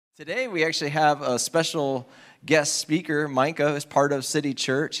Today we actually have a special guest speaker, Micah, who's part of City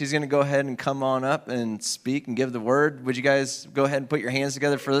Church. He's going to go ahead and come on up and speak and give the word. Would you guys go ahead and put your hands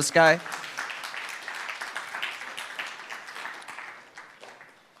together for this guy? I'm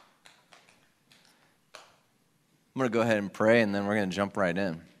going to go ahead and pray, and then we're going to jump right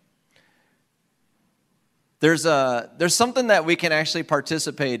in. There's something that we can actually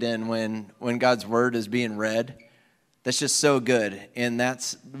participate in when God's word is being read. That's just so good, and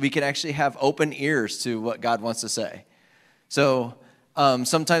we can actually have open ears to what God wants to say. So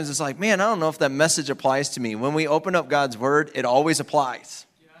sometimes it's like, man, I don't know if that message applies to me. When we open up God's word, it always applies.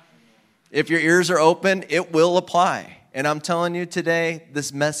 If your ears are open, it will apply. And I'm telling you today,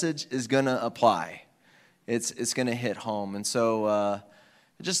 this message is going to apply. It's going to hit home. And so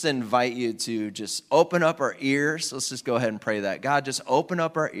I just invite you to just open up our ears. Let's just go ahead and pray that. God, just open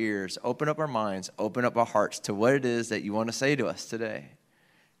up our ears, open up our minds, open up our hearts to what it is that you want to say to us today.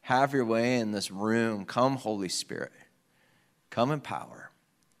 Have your way in this room. Come, Holy Spirit. Come in power.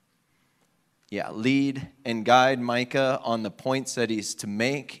 Yeah, lead and guide Micah on the points that he's to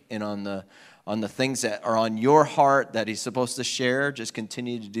make and on the things that are on your heart that he's supposed to share. Just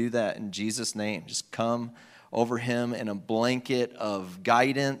continue to do that in Jesus' name. Just come over him in a blanket of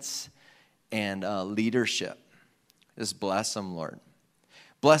guidance and leadership. Just bless him, Lord.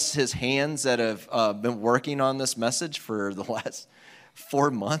 Bless his hands that have been working on this message for the last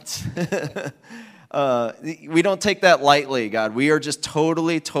 4 months. We don't take that lightly, God. We are just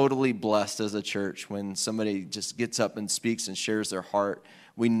totally, totally blessed as a church when somebody just gets up and speaks and shares their heart.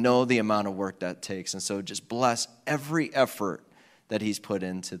 We know the amount of work that takes. And so just bless every effort that he's put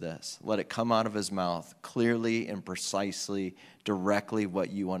into this. Let it come out of his mouth clearly and precisely, directly what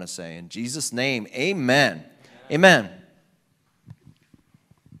you want to say. In Jesus' name, amen. Amen.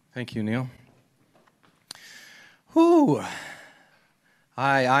 Thank you, Neil. Whew.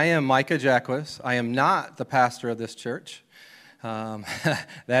 Hi, I am Micah Jacquez. I am not the pastor of this church.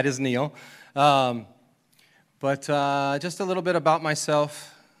 That is Neil. But just a little bit about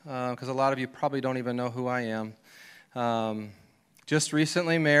myself, because a lot of you probably don't even know who I am. Just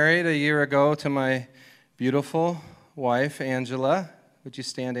recently married a year ago to my beautiful wife, Angela. Would you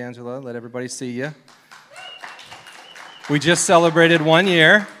stand, Angela? Let everybody see you. We just celebrated 1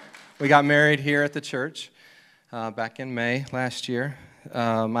 year. We got married here at the church back in May last year.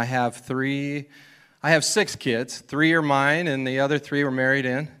 I have 6 kids. 3 are mine, and the other 3 were married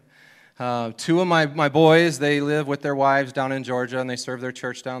in. 2 of my boys, they live with their wives down in Georgia, and they serve their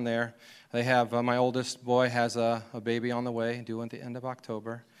church down there. They have, my oldest boy has a baby on the way, due at the end of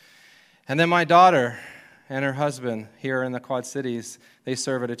October. And then my daughter and her husband here in the Quad Cities, they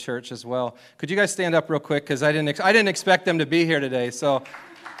serve at a church as well. Could you guys stand up real quick? Because I didn't expect them to be here today. So,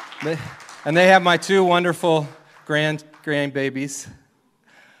 and they have my 2 wonderful grandbabies,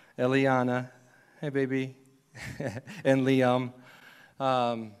 Eliana, hey baby, and Liam.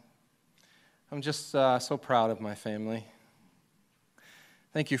 I'm just so proud of my family.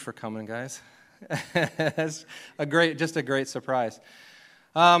 Thank you for coming, guys. It's just a great surprise.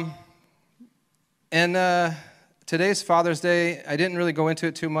 And today's Father's Day, I didn't really go into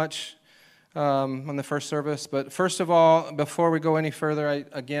it too much on the first service. But first of all, before we go any further,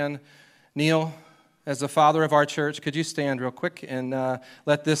 Neil, as the father of our church, could you stand real quick and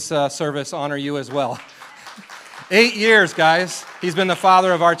let this service honor you as well? 8 years, guys. He's been the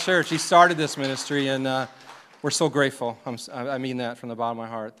father of our church. He started this ministry, and we're so grateful. I mean that from the bottom of my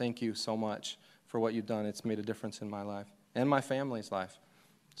heart. Thank you so much for what you've done. It's made a difference in my life and my family's life.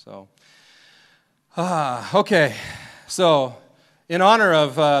 So, okay. So, in honor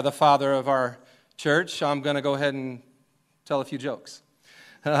of the father of our church, I'm going to go ahead and tell a few jokes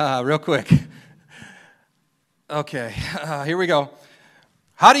real quick. Okay, here we go.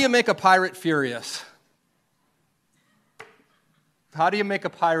 How do you make a pirate furious? How do you make a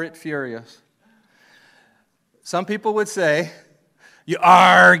pirate furious? Some people would say, you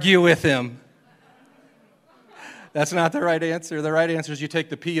argue with him. That's not the right answer. The right answer is you take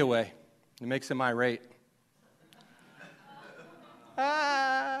the P away. It makes him irate.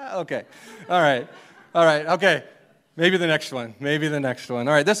 Okay. All right, okay. Maybe the next one.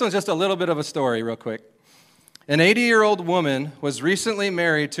 All right, this one's just a little bit of a story real quick. An 80-year-old woman was recently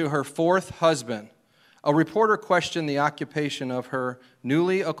married to her 4th husband. A reporter questioned the occupation of her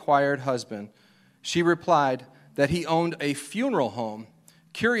newly acquired husband. She replied that he owned a funeral home.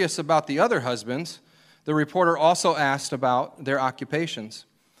 Curious about the other husbands, the reporter also asked about their occupations.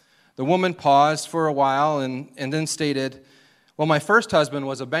 The woman paused for a while and then stated, well, my first husband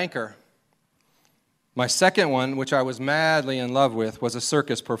was a banker. My second one, which I was madly in love with, was a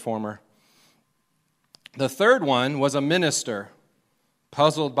circus performer. The third one was a minister.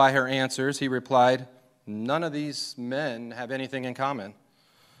 Puzzled by her answers, he replied, "None of these men have anything in common."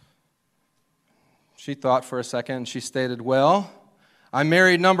 She thought for a second, and she stated, "Well, I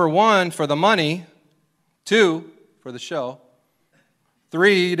married number 1 for the money, 2 for the show,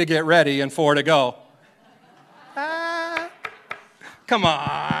 3 to get ready, and 4 to go." Come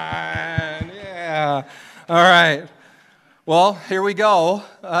on. Yeah. All right. Well, here we go.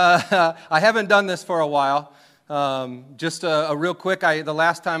 I haven't done this for a while. Just a real quick, the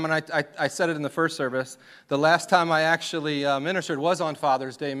last time, and I said it in the first service, the last time I actually ministered was on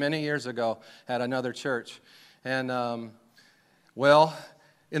Father's Day many years ago at another church. And, well,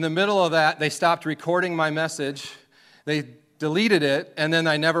 in the middle of that, they stopped recording my message. They deleted it, and then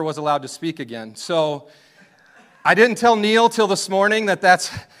I never was allowed to speak again. So I didn't tell Neil till this morning that's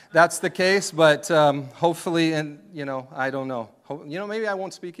the case, but hopefully, and, I don't know. Maybe I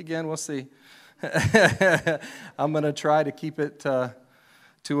won't speak again. We'll see. I'm going to try to keep it to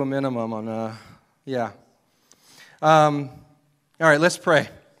a minimum. All right, let's pray.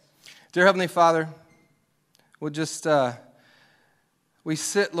 Dear Heavenly Father, we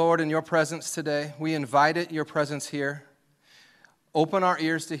sit, Lord, in your presence today. We invite your presence here. Open our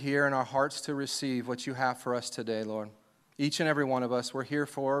ears to hear and our hearts to receive what you have for us today, Lord. Each and every one of us, we're here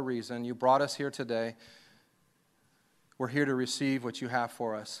for a reason. You brought us here today. We're here to receive what you have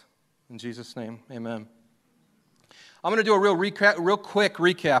for us. In Jesus' name, amen. I'm going to do a real quick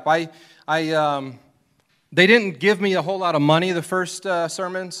recap. They didn't give me a whole lot of money the first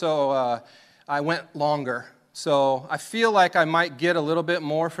sermon, so I went longer. So I feel like I might get a little bit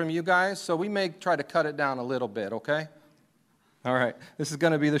more from you guys, so we may try to cut it down a little bit, okay? All right, this is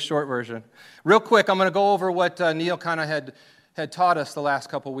going to be the short version. Real quick, I'm going to go over what Neil kind of had taught us the last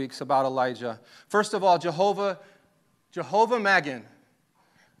couple weeks about Elijah. First of all, Jehovah-Magen.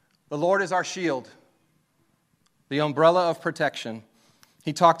 The Lord is our shield, the umbrella of protection.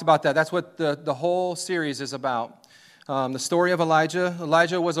 He talked about that. That's what the whole series is about. The story of Elijah.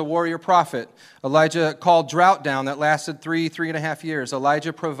 Elijah was a warrior prophet. Elijah called drought down that lasted 3.5 years.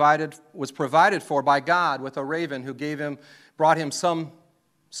 Elijah was provided for by God with a raven who brought him some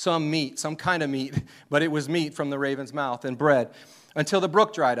meat, some kind of meat, but it was meat from the raven's mouth and bread, until the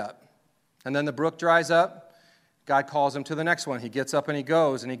brook dried up. And then the brook dries up. God calls him to the next one. He gets up and he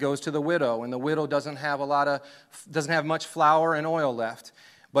goes to the widow, and the widow doesn't have much flour and oil left,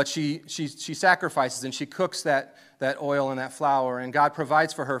 but she sacrifices and she cooks that oil and that flour, and God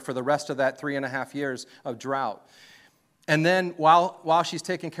provides for her for the rest of that 3.5 years of drought. And then while she's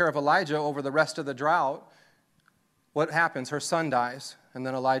taking care of Elijah over the rest of the drought, what happens? Her son dies, and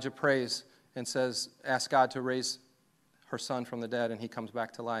then Elijah prays and asks God to raise her son from the dead, and he comes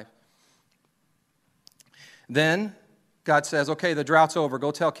back to life. Then God says, okay, the drought's over.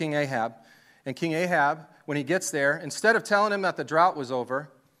 Go tell King Ahab. And King Ahab, when he gets there, instead of telling him that the drought was over,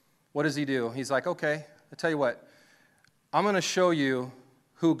 what does he do? He's like, okay, I'll tell you what. I'm going to show you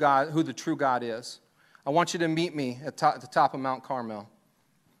who the true God is. I want you to meet me at the top of Mount Carmel.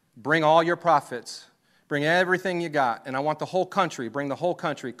 Bring all your prophets. Bring everything you got. And I want the whole country. Bring the whole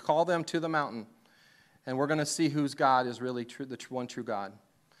country. Call them to the mountain. And we're going to see whose God is really true, the one true God.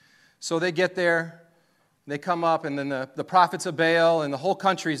 So they get there. They come up, and then the prophets of Baal and the whole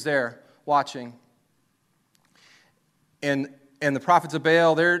country's there watching. And the prophets of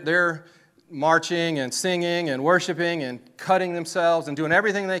Baal, they're marching and singing and worshiping and cutting themselves and doing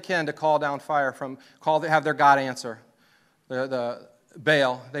everything they can to call down fire have their God answer. The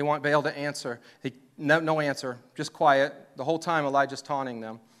Baal, they want Baal to answer. No answer, just quiet. The whole time Elijah's taunting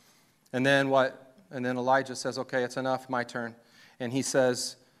them. And then what? And then Elijah says, okay, it's enough, my turn. And he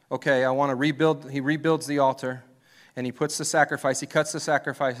says, okay, I want to rebuild. He rebuilds the altar, and he puts the sacrifice. He cuts the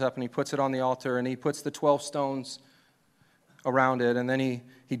sacrifice up, and he puts it on the altar, and he puts the 12 stones around it, and then he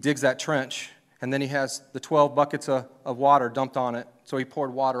digs that trench, and then he has the 12 buckets of water dumped on it. So he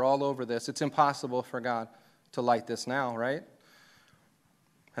poured water all over this. It's impossible for God to light this now, right?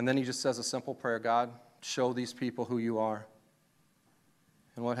 And then he just says a simple prayer, God, show these people who you are.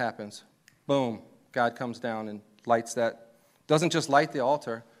 And what happens? Boom, God comes down and lights that. Doesn't just light the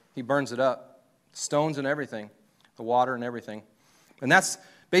altar. He burns it up, stones and everything, the water and everything. And that's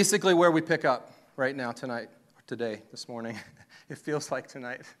basically where we pick up right now today, this morning. It feels like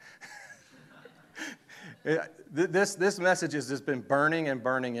tonight. This message has just been burning and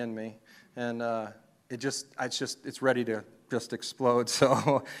burning in me, and it's ready to just explode.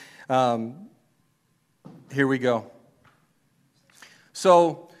 So here we go.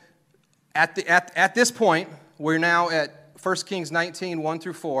 So at this point, we're now at 1 Kings 19, 1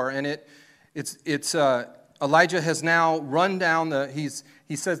 through 4, and it's Elijah has now run down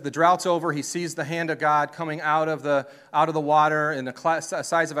he says the drought's over. He sees the hand of God coming out of the water in the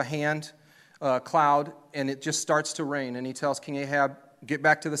size of a hand cloud, and it just starts to rain. And he tells King Ahab, get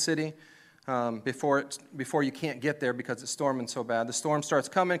back to the city before you can't get there because it's storming so bad. The storm starts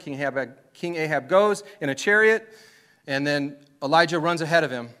coming. King Ahab goes in a chariot, and then Elijah runs ahead of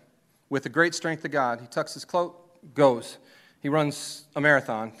him with the great strength of God. He tucks his cloak, goes. He runs a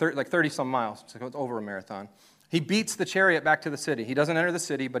marathon, like 30-some miles. So it's over a marathon. He beats the chariot back to the city. He doesn't enter the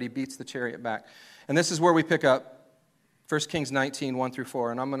city, but he beats the chariot back. And this is where we pick up 1 Kings 19,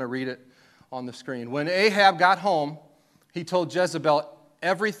 1-4, and I'm going to read it on the screen. When Ahab got home, he told Jezebel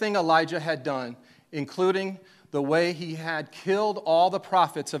everything Elijah had done, including the way he had killed all the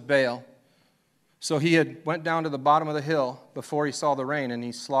prophets of Baal. So he had went down to the bottom of the hill before he saw the rain, and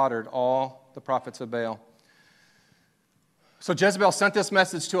he slaughtered all the prophets of Baal. So Jezebel sent this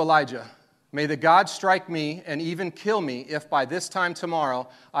message to Elijah. May the God strike me and even kill me if by this time tomorrow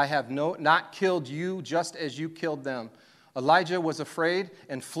I have not killed you just as you killed them. Elijah was afraid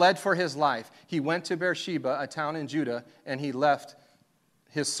and fled for his life. He went to Beersheba, a town in Judah, and he left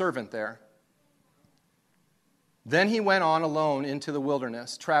his servant there. Then he went on alone into the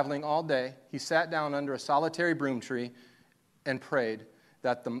wilderness, traveling all day. He sat down under a solitary broom tree and prayed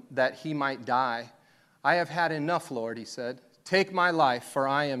that he might die. I have had enough, Lord, he said. Take my life, for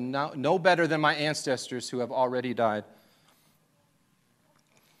I am no better than my ancestors who have already died.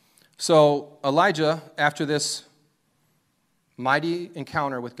 So Elijah, after this mighty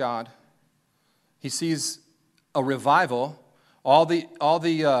encounter with God, he sees a revival.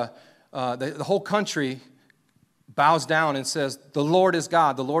 The whole country bows down and says, the Lord is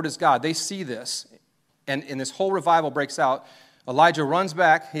God, the Lord is God. They see this, and this whole revival breaks out. Elijah runs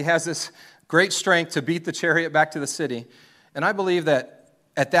back. He has this great strength to beat the chariot back to the city. And I believe that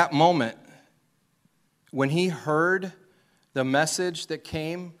at that moment, when he heard the message that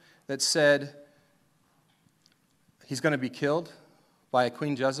came that said he's going to be killed by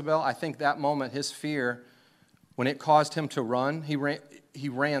Queen Jezebel, I think that moment, his fear, when it caused him to run, he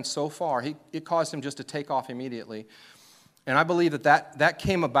ran so far, it caused him just to take off immediately. And I believe that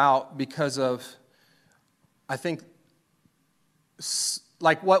came about because of, I think,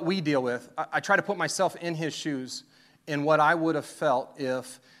 like what we deal with. I try to put myself in his shoes in what I would have felt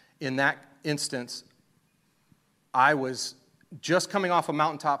if, in that instance, I was just coming off a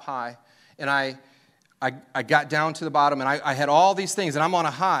mountaintop high, and I got down to the bottom, and I had all these things, and I'm on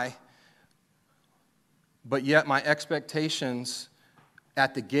a high, but yet my expectations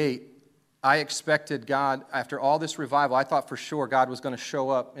at the gate, I expected God, after all this revival, I thought for sure God was going to show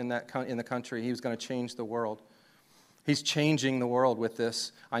up in the country. He was going to change the world. He's changing the world with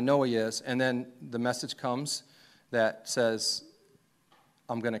this. I know he is. And then the message comes that says,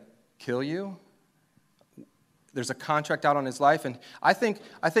 I'm going to kill you. There's a contract out on his life. And I think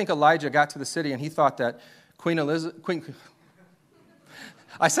Elijah got to the city and he thought that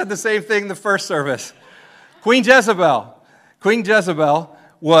I said the same thing in the first service. Queen Jezebel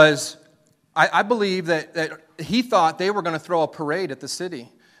was, I believe that he thought they were going to throw a parade at the city,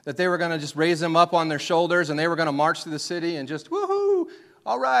 that they were going to just raise him up on their shoulders and they were going to march through the city and just, woohoo,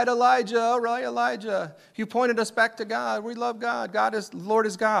 all right, Elijah, you pointed us back to God. We love God. Lord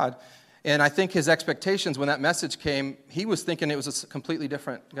is God. And I think his expectations when that message came, he was thinking it was going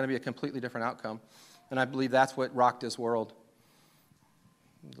to be a completely different outcome. And I believe that's what rocked his world.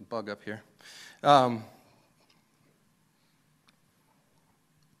 There's a bug up here. But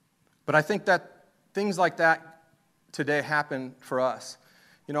I think that things like that today happen for us.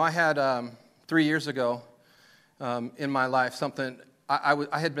 You know, I had 3 years ago in my life something.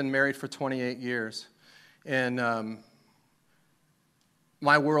 I had been married for 28 years, and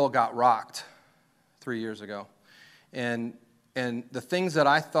my world got rocked 3 years ago. And the things that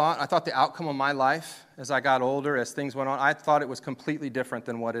I thought the outcome of my life as I got older, as things went on, I thought it was completely different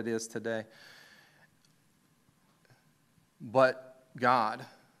than what it is today. But God,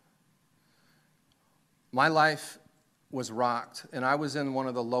 my life was rocked, and I was in one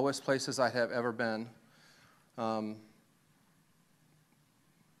of the lowest places I have ever been.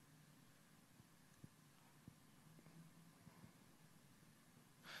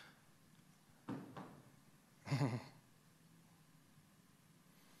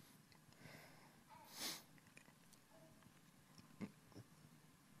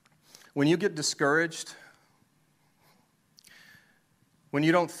 When you get discouraged, when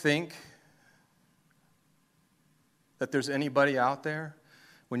you don't think that there's anybody out there,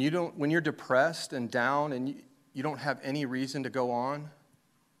 when you're depressed and down and you don't have any reason to go on,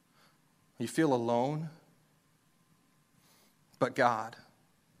 you feel alone, but God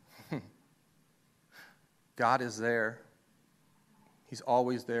God is there. He's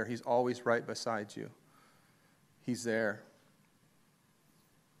always there. He's always right beside you. He's there.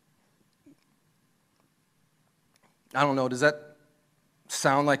 I don't know, does that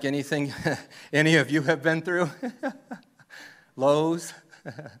sound like anything any of you have been through? Lows,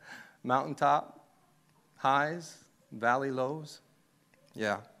 mountaintop, highs, valley lows?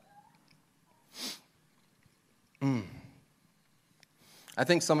 Yeah. I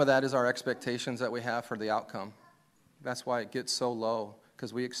think some of that is our expectations that we have for the outcome. That's why it gets so low,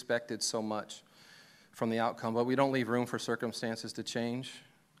 because we expected so much from the outcome, but we don't leave room for circumstances to change.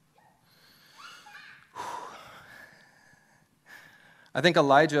 I think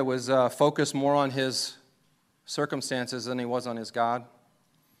Elijah was focused more on his circumstances than he was on his God.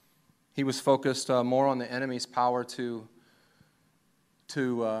 He was focused more on the enemy's power to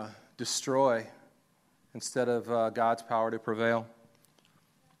destroy instead of God's power to prevail.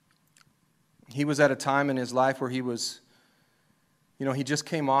 He was at a time in his life where he was, he just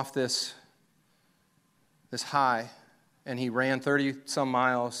came off this high, and he ran 30-some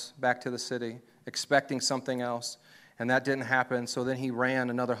miles back to the city, expecting something else, and that didn't happen. So then he ran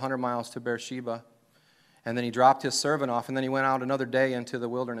another 100 miles to Beersheba, and then he dropped his servant off, and then he went out another day into the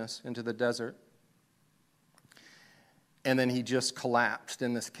wilderness, into the desert, and then he just collapsed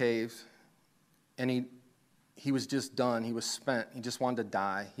in this cave, and he was just done. He was spent. He just wanted to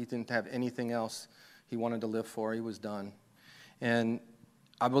die. He didn't have anything else he wanted to live for. He was done. And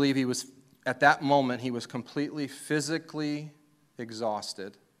I believe at that moment, he was completely physically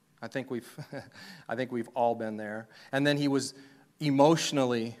exhausted. I think we've all been there. And then he was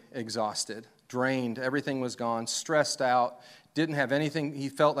emotionally exhausted, drained. Everything was gone, stressed out, didn't have anything. He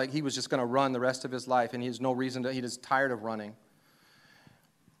felt like he was just going to run the rest of his life, and he has no reason to. He was tired of running.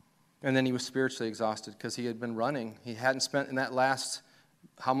 And then he was spiritually exhausted because he had been running. He hadn't spent in that last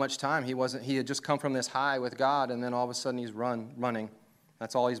how much time. He had just come from this high with God, and then all of a sudden he's running.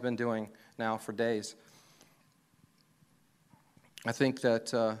 That's all he's been doing now for days. I think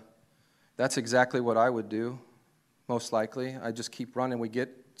that that's exactly what I would do, most likely. I just keep running. We get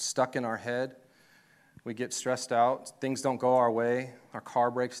stuck in our head. We get stressed out. Things don't go our way. Our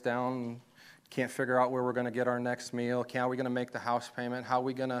car breaks down. Can't figure out where we're going to get our next meal. How are we going to make the house payment? How are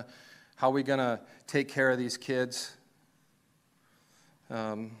we going to take care of these kids?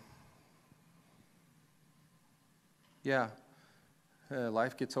 Life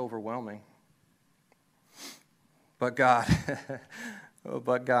gets overwhelming. But God,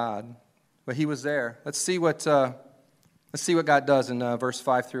 but he was there. Let's see what God does in verse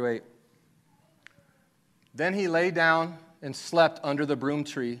 5 through 8. Then he lay down and slept under the broom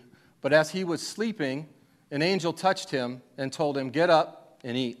tree. But as he was sleeping, an angel touched him and told him, "Get up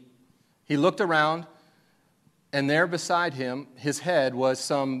and eat." He looked around, and there beside him, his head, was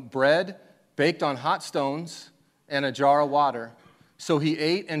some bread baked on hot stones and a jar of water. So he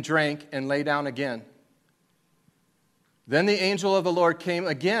ate and drank and lay down again. Then the angel of the Lord came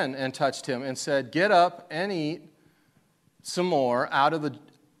again and touched him and said, "Get up and eat some more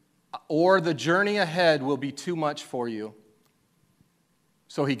or the journey ahead will be too much for you."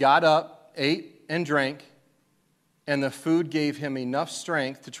 So he got up, ate and drank, and the food gave him enough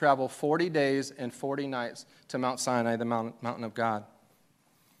strength to travel 40 days and 40 nights to Mount Sinai, the mountain of God.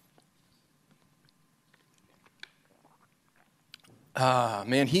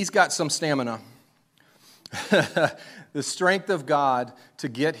 Man, he's got some stamina. The strength of God to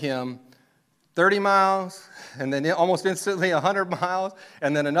get him 30 miles, and then almost instantly 100 miles,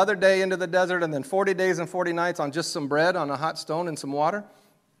 and then another day into the desert, and then 40 days and 40 nights on just some bread on a hot stone and some water.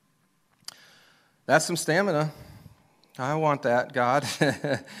 That's some stamina. I want that, God.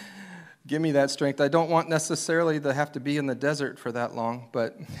 Give me that strength. I don't want necessarily to have to be in the desert for that long,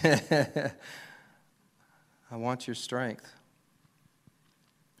 but I want your strength.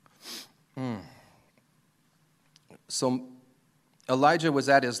 So Elijah was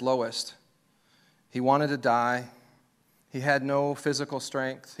at his lowest. He wanted to die. He had no physical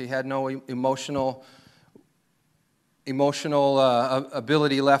strength. He had no emotional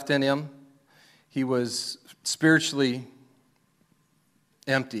ability left in him. He was spiritually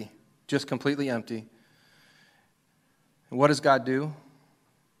empty, just completely empty. And what does God do?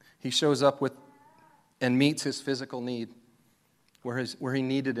 He shows up with and meets his physical need where he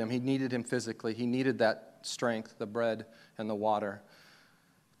needed him. He needed him physically. He needed that strength, the bread and the water,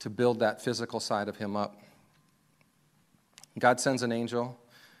 to build that physical side of him up. God sends an angel.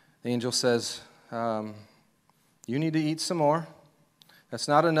 The angel says, "You need to eat some more. That's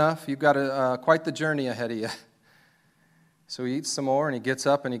not enough. You've got quite the journey ahead of you." So he eats some more, and he gets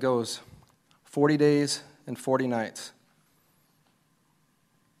up, and he goes 40 days and 40 nights.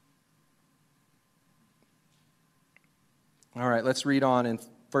 All right, let's read on in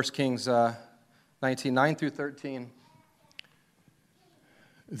 1 Kings 19, 9 through 13.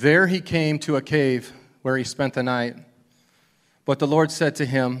 There he came to a cave where he spent the night. But the Lord said to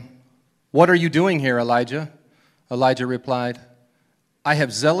him, "What are you doing here, Elijah?" Elijah replied, "I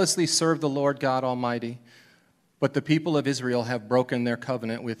have zealously served the Lord God Almighty, but the people of Israel have broken their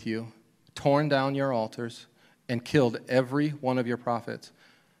covenant with you, torn down your altars, and killed every one of your prophets.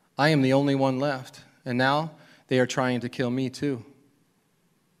 I am the only one left, and now they are trying to kill me too.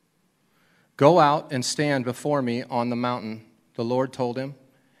 Go out and stand before me on the mountain," the Lord told him.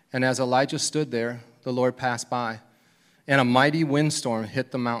 And as Elijah stood there, the Lord passed by, and a mighty windstorm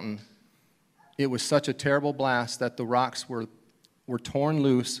hit the mountain. It was such a terrible blast that the rocks were torn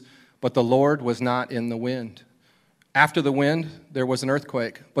loose, but the Lord was not in the wind. After the wind, there was an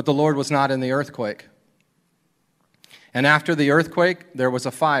earthquake, but the Lord was not in the earthquake. And after the earthquake, there was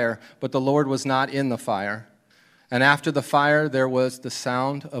a fire, but the Lord was not in the fire. And after the fire, there was the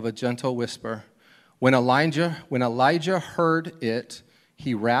sound of a gentle whisper. When Elijah heard it,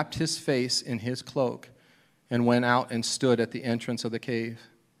 he wrapped his face in his cloak and went out and stood at the entrance of the cave.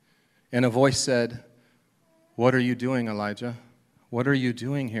 And a voice said, "What are you doing, Elijah? What are you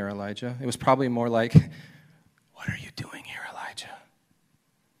doing here, Elijah?" It was probably more like, "What are you doing here, Elijah?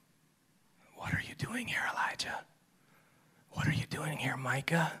 What are you doing here, Elijah? What are you doing here,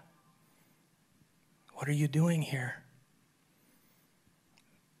 Micah? What are you doing here?"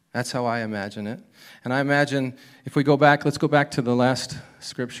 That's how I imagine it. And I imagine, if we go back, let's go back to the last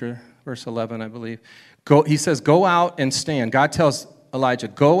scripture, verse 11, I believe. He says, "Go out and stand." God tells Elijah,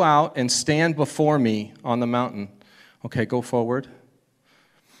 "Go out and stand before me on the mountain." Okay, go forward.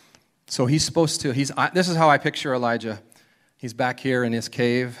 So he's supposed to, this is how I picture Elijah. He's back here in his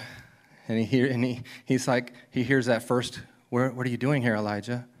cave, and he's like, he hears that first, what are you doing here,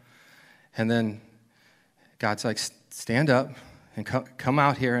 Elijah? And then God's like, "Stand up and come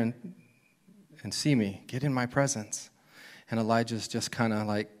out here and see me. Get in my presence." And Elijah's just kind of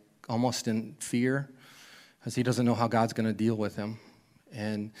like almost in fear because he doesn't know how God's going to deal with him.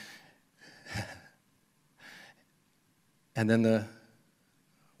 And then the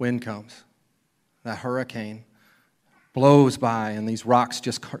wind comes. That hurricane blows by, and these rocks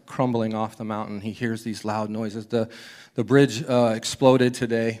just crumbling off the mountain. He hears these loud noises. The bridge exploded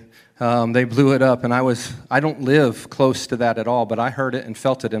today. They blew it up, and I don't live close to that at all, but I heard it and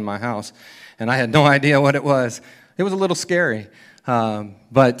felt it in my house, and I had no idea what it was. It was a little scary.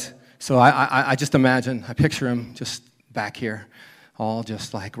 But so I just imagine, I picture him just back here, all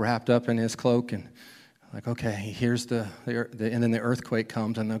just like wrapped up in his cloak, and like, okay, he hears and then the earthquake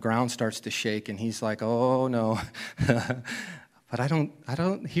comes, and the ground starts to shake, and he's like, "Oh no." But I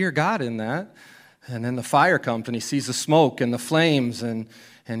don't hear God in that. And then the fire comes, and he sees the smoke and the flames, and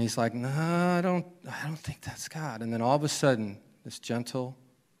he's like, "No, I don't think that's God." And then all of a sudden, this gentle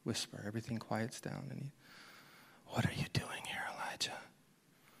whisper, everything quiets down, and "What are you doing here, Elijah?"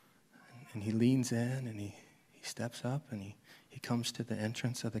 And he leans in, and he steps up, and he comes to the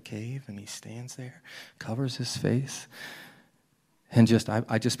entrance of the cave, and he stands there, covers his face, and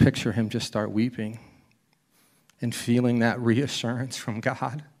I just picture him just start weeping and feeling that reassurance from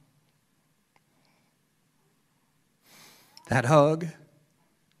God. That hug,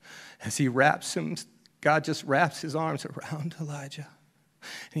 as God just wraps his arms around Elijah.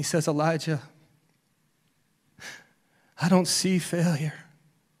 And he says, "Elijah, I don't see failure.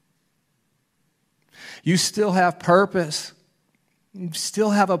 You still have purpose. You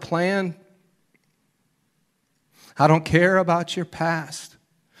still have a plan. I don't care about your past.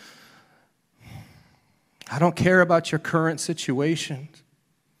 I don't care about your current situation.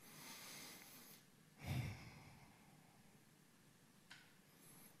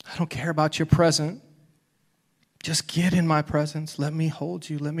 I don't care about your present. Just get in my presence. Let me hold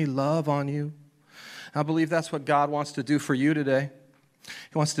you. Let me love on you." I believe that's what God wants to do for you today.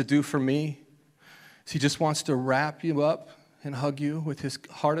 He wants to do for me. He just wants to wrap you up and hug you with his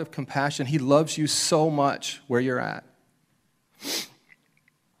heart of compassion. He loves you so much where you're at.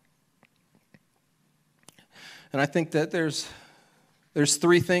 And I think that there's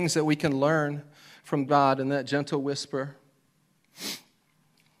three things that we can learn from God in that gentle whisper.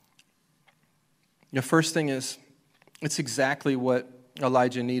 The first thing is, it's exactly what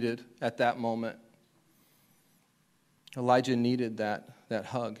Elijah needed at that moment. Elijah needed that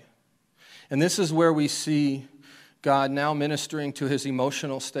hug. And this is where we see God now ministering to his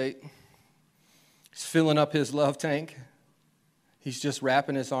emotional state. He's filling up his love tank. He's just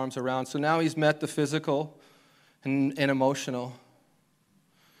wrapping his arms around. So now he's met the physical and emotional.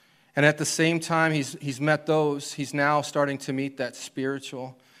 And at the same time he's met those, he's now starting to meet that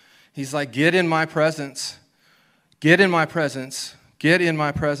spiritual. He's like, "Get in my presence. Get in my presence. Get in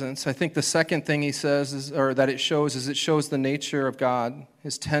my presence. I think the second thing he says is, or that it shows the nature of God,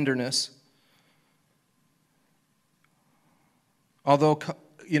 his tenderness. Although,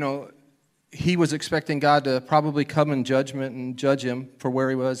 he was expecting God to probably come in judgment and judge him for where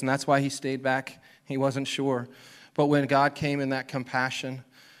he was, and that's why he stayed back. He wasn't sure. But when God came in that compassion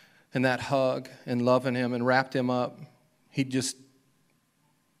and that hug and loving him and wrapped him up, it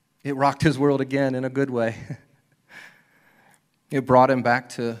rocked his world again in a good way. It brought him back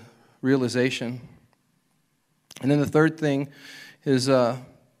to realization. And then the third thing is the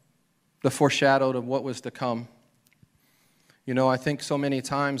foreshadowed of what was to come. I think so many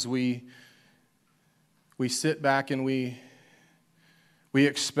times we sit back and we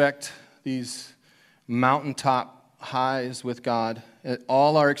expect these mountaintop highs with God.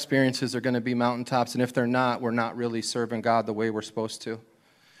 All our experiences are going to be mountaintops, and if they're not, we're not really serving God the way we're supposed to.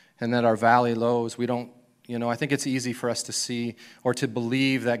 And that our valley lows, we don't, I think it's easy for us to see or to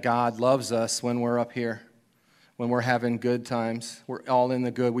believe that God loves us when we're up here, when we're having good times. We're all in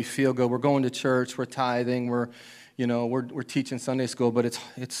the good. We feel good. We're going to church. We're tithing. We're teaching Sunday school. But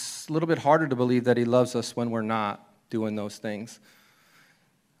it's a little bit harder to believe that he loves us when we're not doing those things.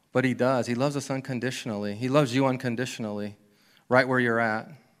 But he does. He loves us unconditionally. He loves you unconditionally, right where you're at.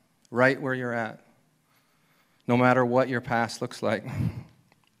 Right where you're at. No matter what your past looks like.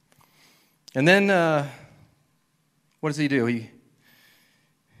 And then what does he do?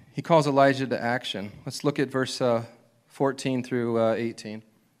 He calls Elijah to action. Let's look at verse 14 through 18.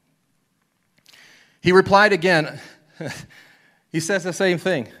 He replied again. He says the same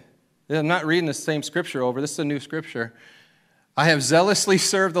thing. I'm not reading the same scripture over. This is a new scripture. I have zealously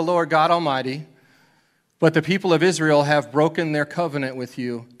served the Lord God Almighty, but the people of Israel have broken their covenant with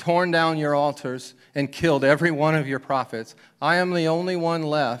you, torn down your altars, and killed every one of your prophets. I am the only one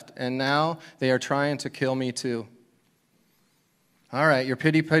left, and now they are trying to kill me too. All right, your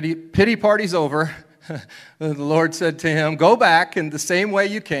pity party's over. The Lord said to him, go back in the same way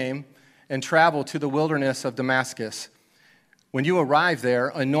you came and travel to the wilderness of Damascus. When you arrive there,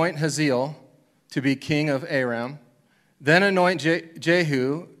 anoint Hazael to be king of Aram. Then anoint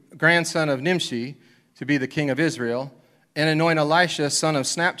Jehu, grandson of Nimshi, to be the king of Israel. And anoint Elisha, son of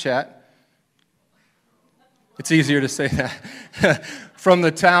Snapchat. It's easier to say that. From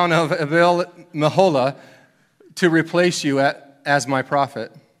the town of Abel-Meholah to replace you as my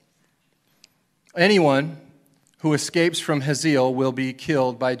prophet. Anyone who escapes from Hazael will be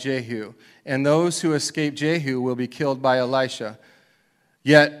killed by Jehu, and those who escape Jehu will be killed by Elisha.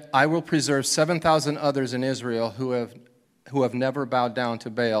 Yet I will preserve 7,000 others in Israel who have never bowed down to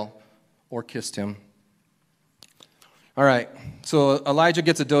Baal or kissed him. All right, so Elijah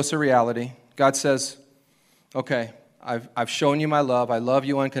gets a dose of reality. God says, okay, I've shown you my love. I love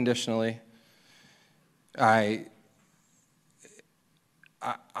you unconditionally. I've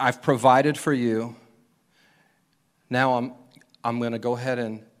provided for you. Now I'm going to go ahead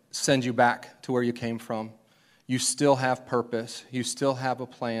and send you back to where you came from. You still have purpose. You still have a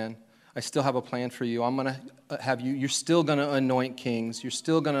plan. I still have a plan for you. I'm going to have you. You're still going to anoint kings. You're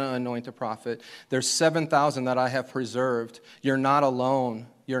still going to anoint a prophet. There's 7,000 that I have preserved. You're not alone.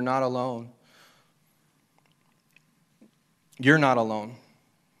 You're not alone. You're not alone.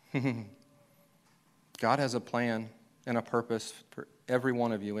 God has a plan and a purpose for every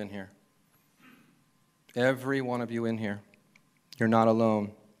one of you in here. Every one of you in here. You're not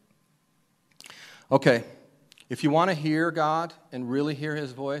alone. Okay, if you want to hear God and really hear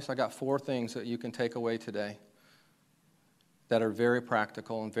his voice, I got 4 things that you can take away today that are very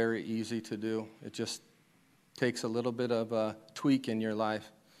practical and very easy to do. It just takes a little bit of a tweak in your life.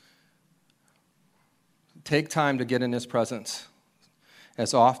 Take time to get in his presence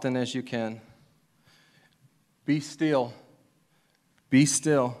as often as you can. Be still. Be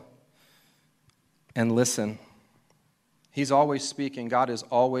still and listen. He's always speaking. God is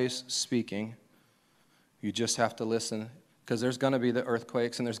always speaking. You just have to listen, because there's going to be the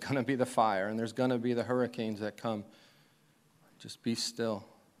earthquakes, and there's going to be the fire, and there's going to be the hurricanes that come. Just be still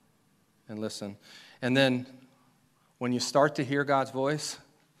and listen. And then when you start to hear God's voice,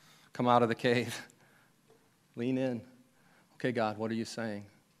 come out of the cave. Lean in. Okay, God, what are you saying?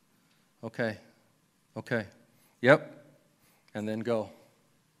 Okay. Yep. And then go.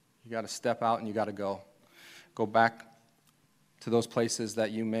 You got to step out and you got to go. Go back to those places that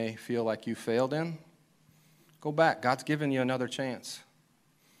you may feel like you failed in. Go back. God's given you another chance.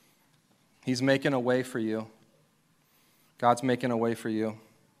 He's making a way for you. God's making a way for you.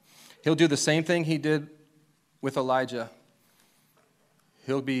 He'll do the same thing he did with Elijah.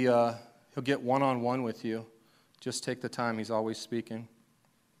 He'll get one-on-one with you. Just take the time. He's always speaking.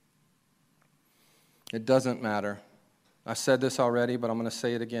 It doesn't matter. I said this already, but I'm going to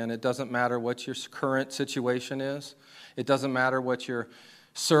say it again. It doesn't matter what your current situation is. It doesn't matter what your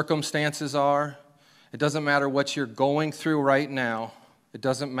circumstances are. It doesn't matter what you're going through right now. It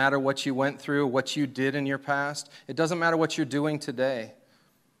doesn't matter what you went through, what you did in your past. It doesn't matter what you're doing today.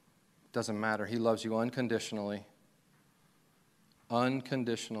 It doesn't matter. He loves you unconditionally.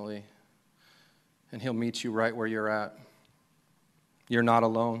 Unconditionally. And He'll meet you right where you're at. You're not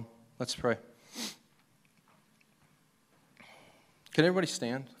alone. Let's pray. Can everybody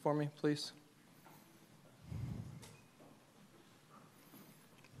stand for me, please?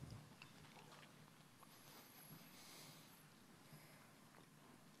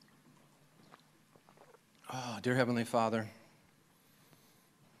 Oh, dear Heavenly Father,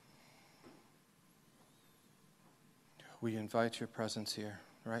 we invite your presence here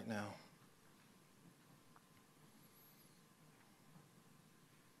right now.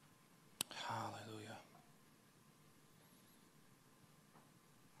 Hallelujah.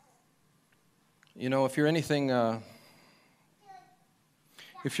 You know, if you're anything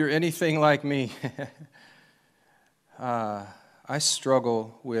like me, I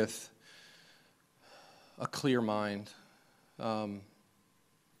struggle with a clear mind,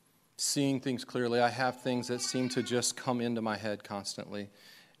 seeing things clearly. I have things that seem to just come into my head constantly.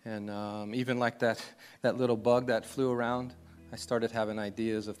 And even like that little bug that flew around, I started having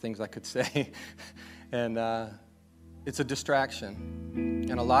ideas of things I could say. And it's a distraction.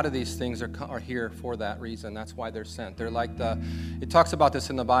 And a lot of these things are here for that reason. That's why they're sent. They're like it talks about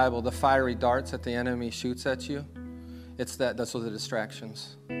this in the Bible, the fiery darts that the enemy shoots at you. That's those are the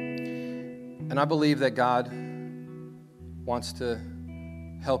distractions. And I believe that God wants to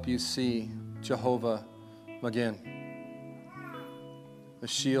help you see Jehovah-Magen, the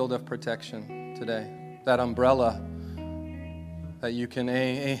shield of protection today, that umbrella that you can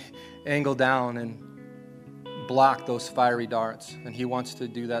angle down and block those fiery darts. And He wants to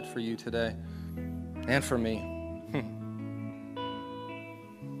do that for you today and for me.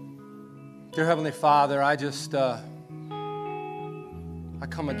 Dear Heavenly Father, I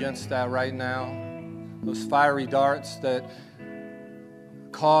come against that right now. Those fiery darts that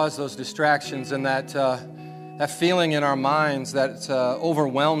cause those distractions and that feeling in our minds that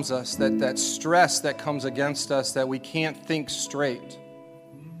overwhelms us, that stress that comes against us, that we can't think straight.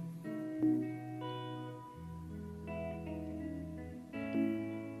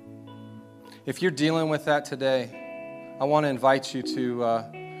 If you're dealing with that today, I want to invite you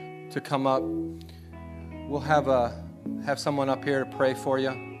to come up. We'll have someone up here to pray for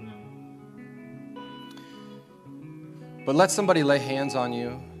you. But let somebody lay hands on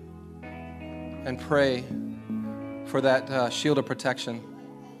you and pray for that shield of protection.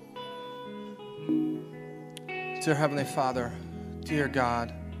 Dear Heavenly Father, dear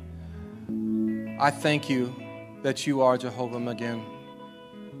God, I thank you that you are Jehovah-Magen,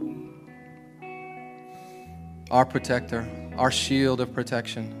 our protector, our shield of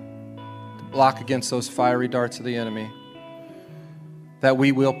protection, to block against those fiery darts of the enemy, that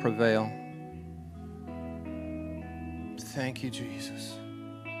we will prevail. Thank you, Jesus.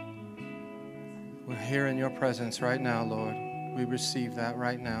 We're here in your presence right now, Lord. We receive that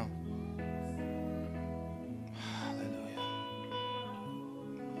right now. Hallelujah.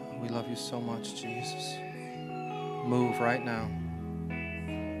 We love you so much, Jesus. Move right now.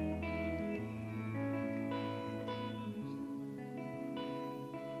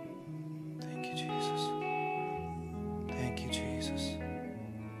 Thank you, Jesus. Thank you, Jesus.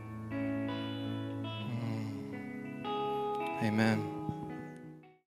 Amen.